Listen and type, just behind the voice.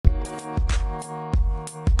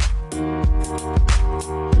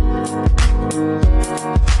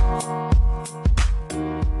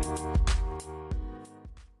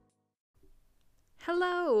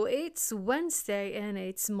It's Wednesday and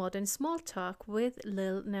it's Modern Small Talk with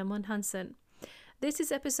Lil Nemon Hansen. This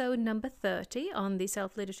is episode number 30 on the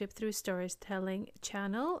Self Leadership Through Storytelling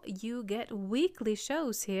channel. You get weekly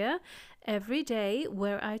shows here every day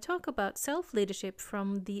where I talk about self leadership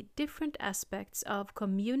from the different aspects of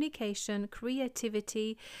communication,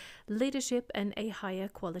 creativity, leadership, and a higher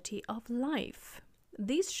quality of life.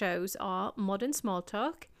 These shows are Modern Small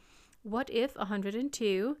Talk, What If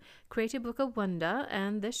 102, Create a Book of Wonder,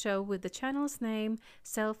 and the show with the channel's name,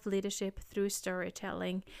 Self Leadership Through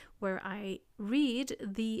Storytelling, where I read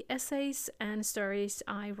the essays and stories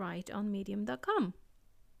I write on medium.com.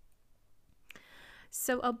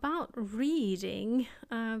 So about reading,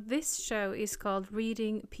 this show is called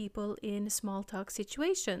Reading People in Small Talk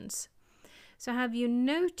Situations. So have you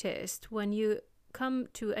noticed when you come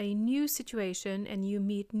to a new situation and you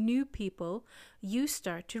meet new people, you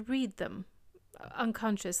start to read them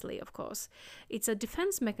unconsciously, of course. It's a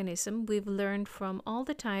defense mechanism we've learned from all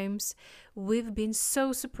the times we've been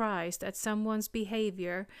so surprised at someone's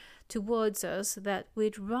behavior towards us that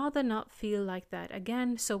we'd rather not feel like that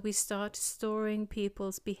again, so we start storing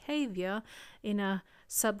people's behavior in a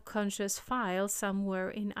subconscious file somewhere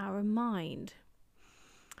in our mind.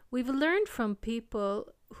 We've learned from people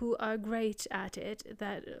who are great at it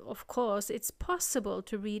that, of course, it's possible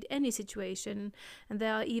to read any situation, and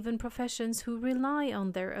there are even professions who rely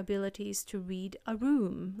on their abilities to read a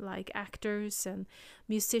room, like actors and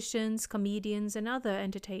musicians, comedians, and other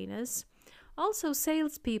entertainers. Also,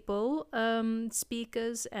 salespeople,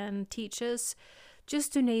 speakers, and teachers,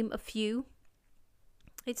 just to name a few.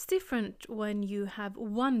 It's different when you have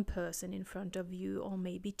one person in front of you, or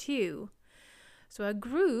maybe two. So a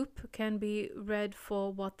group can be read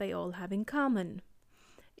for what they all have in common.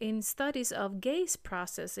 In studies of gaze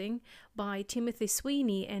processing by Timothy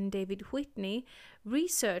Sweeney and David Whitney,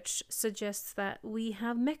 research suggests that we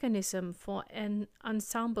have mechanisms for an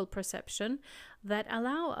ensemble perception that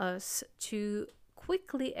allow us to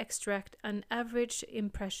quickly extract an average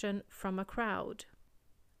impression from a crowd.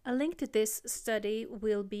 A link to this study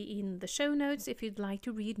will be in the show notes if you'd like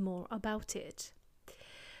to read more about it.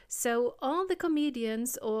 So all the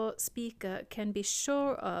comedians or speaker can be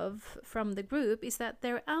sure of from the group is that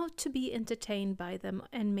they're out to be entertained by them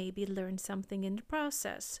and maybe learn something in the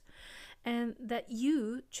process. And that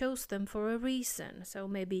you chose them for a reason. So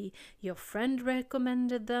maybe your friend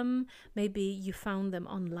recommended them, maybe you found them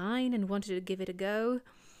online and wanted to give it a go.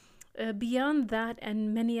 Beyond that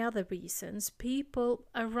and many other reasons, people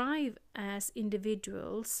arrive as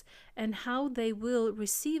individuals, and how they will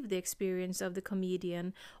receive the experience of the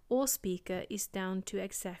comedian or speaker is down to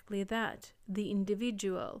exactly that, the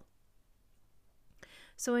individual.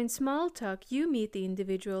 So in small talk, you meet the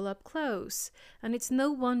individual up close, and it's no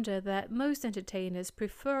wonder that most entertainers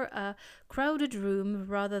prefer a crowded room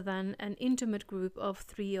rather than an intimate group of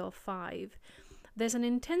 3 or 5. There's an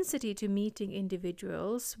intensity to meeting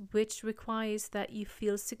individuals which requires that you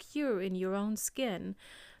feel secure in your own skin,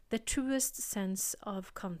 the truest sense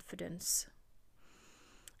of confidence.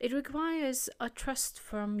 It requires a trust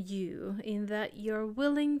from you in that you're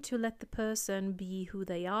willing to let the person be who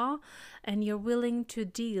they are, and you're willing to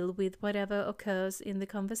deal with whatever occurs in the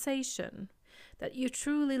conversation, that you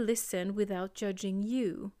truly listen without judging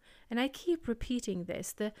you. And I keep repeating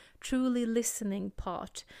this, the truly listening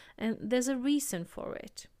part, and there's a reason for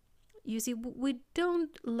it. You see, we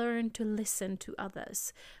don't learn to listen to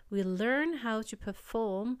others. We learn how to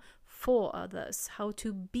perform for others, how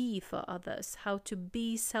to be for others, how to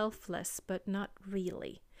be selfless, but not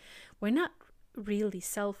really. We're not really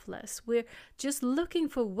selfless. We're just looking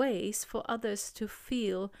for ways for others to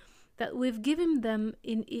feel that we've given them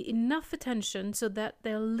enough attention so that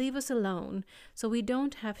they'll leave us alone, so we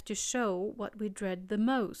don't have to show what we dread the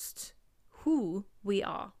most, who we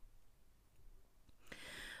are.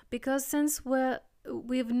 Because since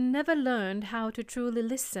we've never learned how to truly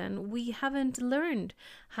listen, we haven't learned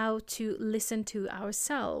how to listen to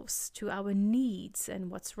ourselves, to our needs, and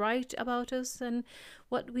what's right about us, and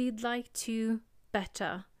what we'd like to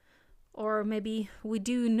better. Or maybe we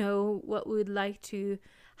do know what we'd like to,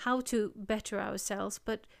 how to better ourselves,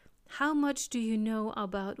 but how much do you know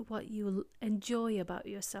about what you enjoy about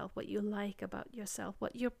yourself, what you like about yourself,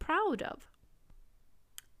 what you're proud of?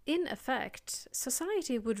 In effect,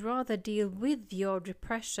 society would rather deal with your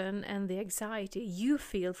depression and the anxiety you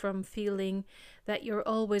feel from feeling that you're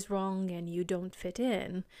always wrong and you don't fit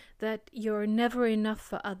in, that you're never enough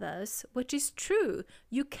for others, which is true.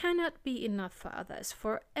 You cannot be enough for others,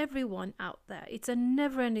 for everyone out there. It's a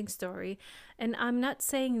never-ending story, and I'm not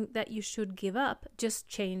saying that you should give up, just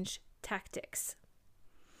change tactics.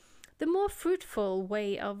 The more fruitful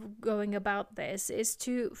way of going about this is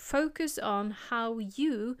to focus on how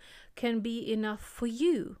you can be enough for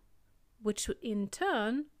you, which in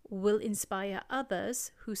turn will inspire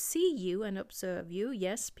others who see you and observe you,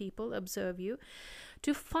 yes, people observe you,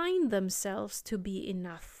 to find themselves to be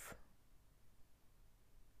enough.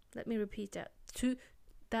 Let me repeat that.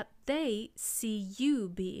 That they see you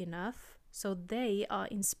be enough, so they are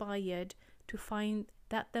inspired to find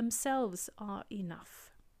that themselves are enough.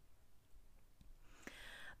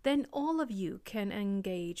 Then all of you can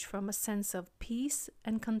engage from a sense of peace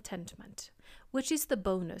and contentment, which is the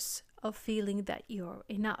bonus of feeling that you're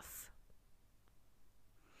enough.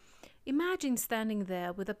 Imagine standing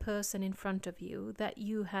there with a person in front of you that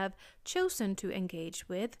you have chosen to engage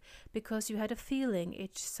with because you had a feeling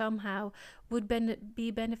it somehow would be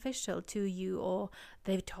beneficial to you, or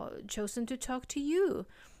they've chosen to talk to you.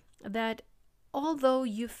 That although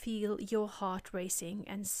you feel your heart racing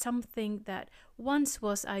and something that once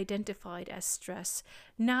was identified as stress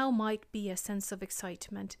now might be a sense of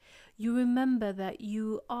excitement, you remember that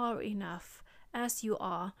you are enough as you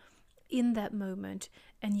are in that moment,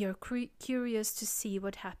 and you're curious to see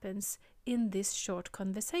what happens in this short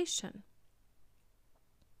conversation.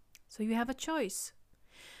 So you have a choice.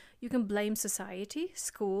 You can blame society,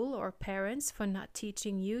 school, or parents for not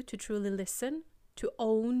teaching you to truly listen, to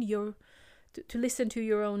listen to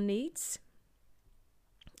your own needs.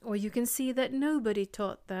 Or you can see that nobody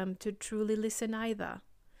taught them to truly listen either.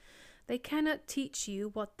 They cannot teach you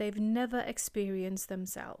what they've never experienced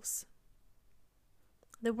themselves.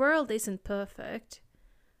 The world isn't perfect,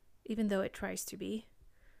 even though it tries to be.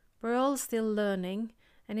 We're all still learning,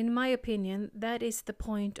 and in my opinion, that is the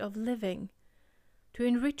point of living. To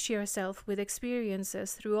enrich yourself with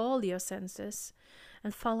experiences through all your senses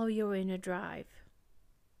and follow your inner drive.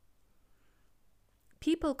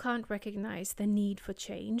 People can't recognize the need for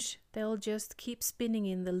change. They'll just keep spinning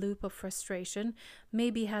in the loop of frustration,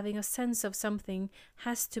 maybe having a sense of something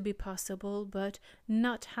has to be possible, but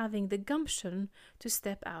not having the gumption to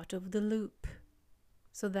step out of the loop.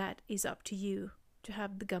 So that is up to you to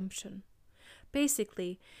have the gumption.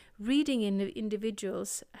 Basically, reading in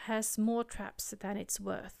individuals has more traps than it's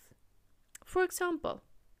worth. For example,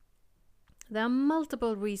 there are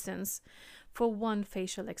multiple reasons for one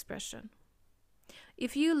facial expression.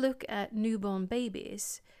 If you look at newborn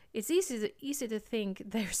babies, it's easy to think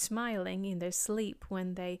they're smiling in their sleep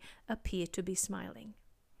when they appear to be smiling.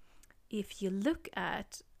 If you look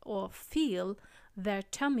at or feel their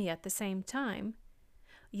tummy at the same time,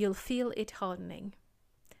 you'll feel it hardening.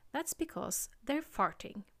 That's because they're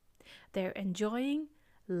farting. They're enjoying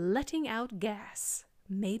letting out gas,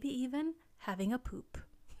 maybe even having a poop.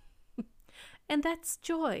 And that's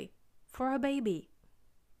joy for a baby.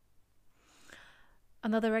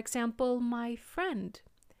 Another example, my friend.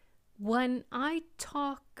 When I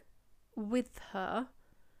talk with her,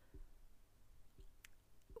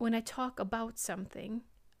 when I talk about something,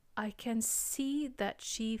 I can see that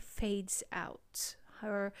she fades out.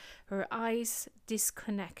 Her eyes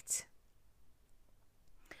disconnect.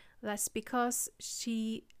 That's because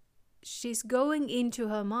she's going into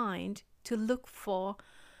her mind to look for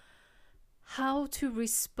how to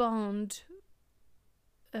respond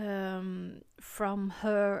from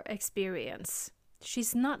her experience.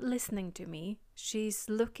 She's not listening to me. She's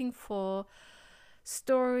looking for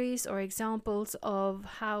stories or examples of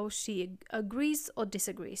how she agrees or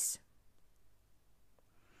disagrees.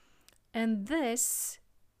 And this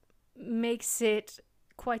makes it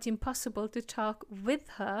quite impossible to talk with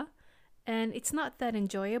her, and it's not that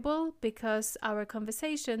enjoyable because our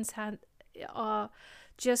conversations are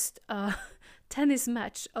just a tennis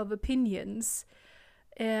match of opinions.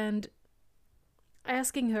 And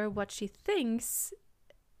asking her what she thinks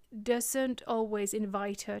doesn't always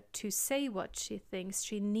invite her to say what she thinks.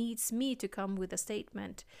 She needs me to come with a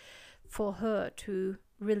statement for her to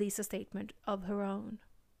release a statement of her own.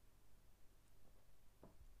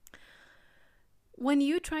 When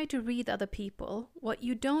you try to read other people, what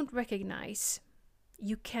you don't recognize,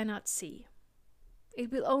 you cannot see.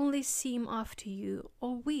 It will only seem off to you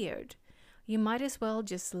or weird. You might as well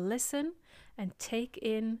just listen and take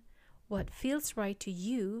in what feels right to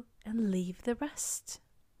you and leave the rest.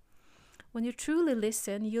 When you truly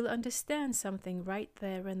listen, you'll understand something right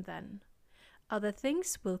there and then. Other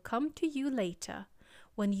things will come to you later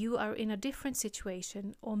when you are in a different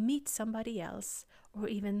situation or meet somebody else, or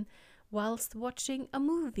even whilst watching a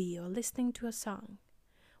movie or listening to a song.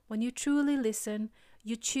 When you truly listen,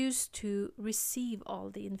 you choose to receive all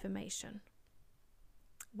the information,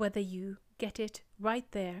 whether you get it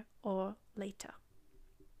right there or later.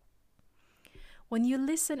 When you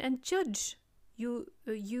listen and judge,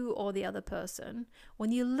 you or the other person,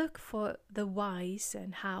 when you look for the whys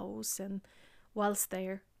and hows and whilst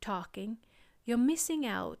they're talking, you're missing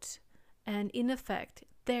out, and in effect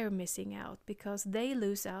they're missing out because they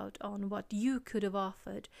lose out on what you could have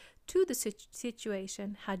offered to the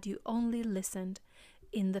situation had you only listened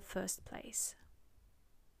in the first place.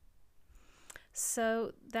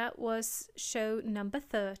 So that was show number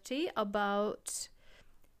 30 about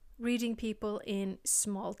reading people in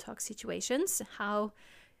small talk situations.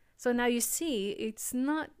 So now you see it's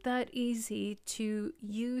not that easy to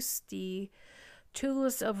use the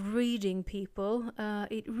tools of reading people.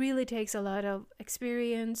 It really takes a lot of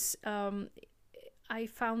experience. I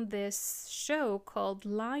found this show called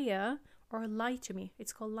Lie to Me.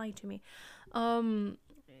 It's called Lie to Me.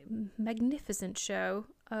 Magnificent show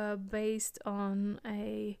based on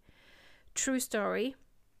a true story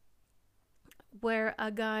where a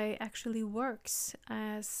guy actually works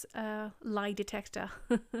as a lie detector,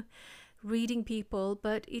 reading people,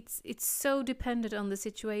 but it's so dependent on the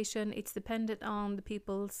situation, it's dependent on the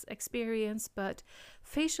people's experience, but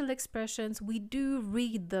facial expressions, we do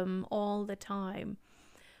read them all the time.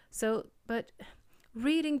 So, but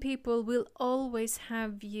reading people will always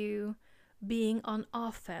have you being on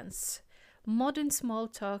offense. Modern small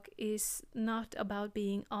talk is not about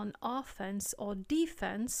being on offense or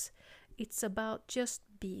defense, it's about just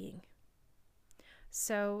being.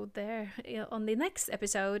 So there, on the next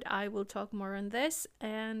episode, I will talk more on this,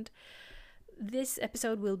 and this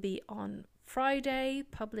episode will be on Friday,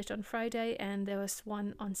 published on Friday, and there was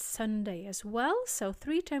one on Sunday as well. So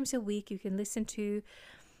 3 times a week you can listen to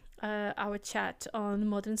our chat on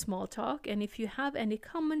Modern Small Talk. And if you have any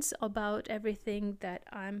comments about everything that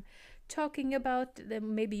I'm talking about,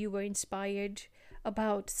 then maybe you were inspired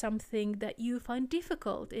about something that you find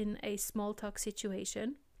difficult in a small talk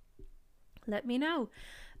situation, let me know.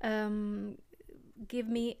 Give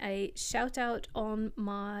me a shout out on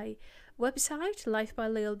my website,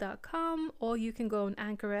 lifebylil.com, or you can go on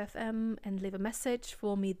Anchor FM and leave a message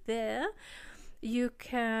for me there. You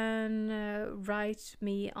can write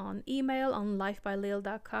me on email on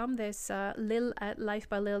lifebylil.com. There's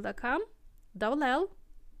lil@lifebylil.com, double L,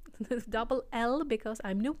 double L because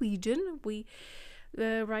I'm Norwegian. We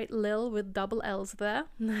write Lil with double L's there.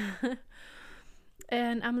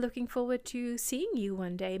 And I'm looking forward to seeing you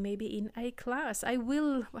one day, maybe in a class. I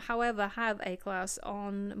will, however, have a class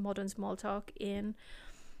on Modern Small Talk in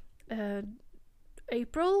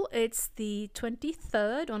April. It's the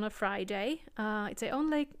 23rd on a Friday. It's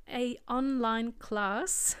only a online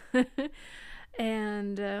class.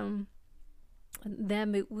 And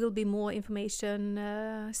there will be more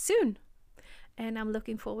information soon. And I'm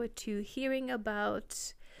looking forward to hearing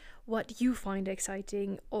about what you find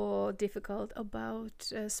exciting or difficult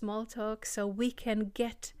about small talk, so we can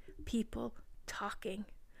get people talking.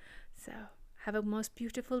 So have a most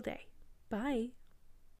beautiful day. Bye.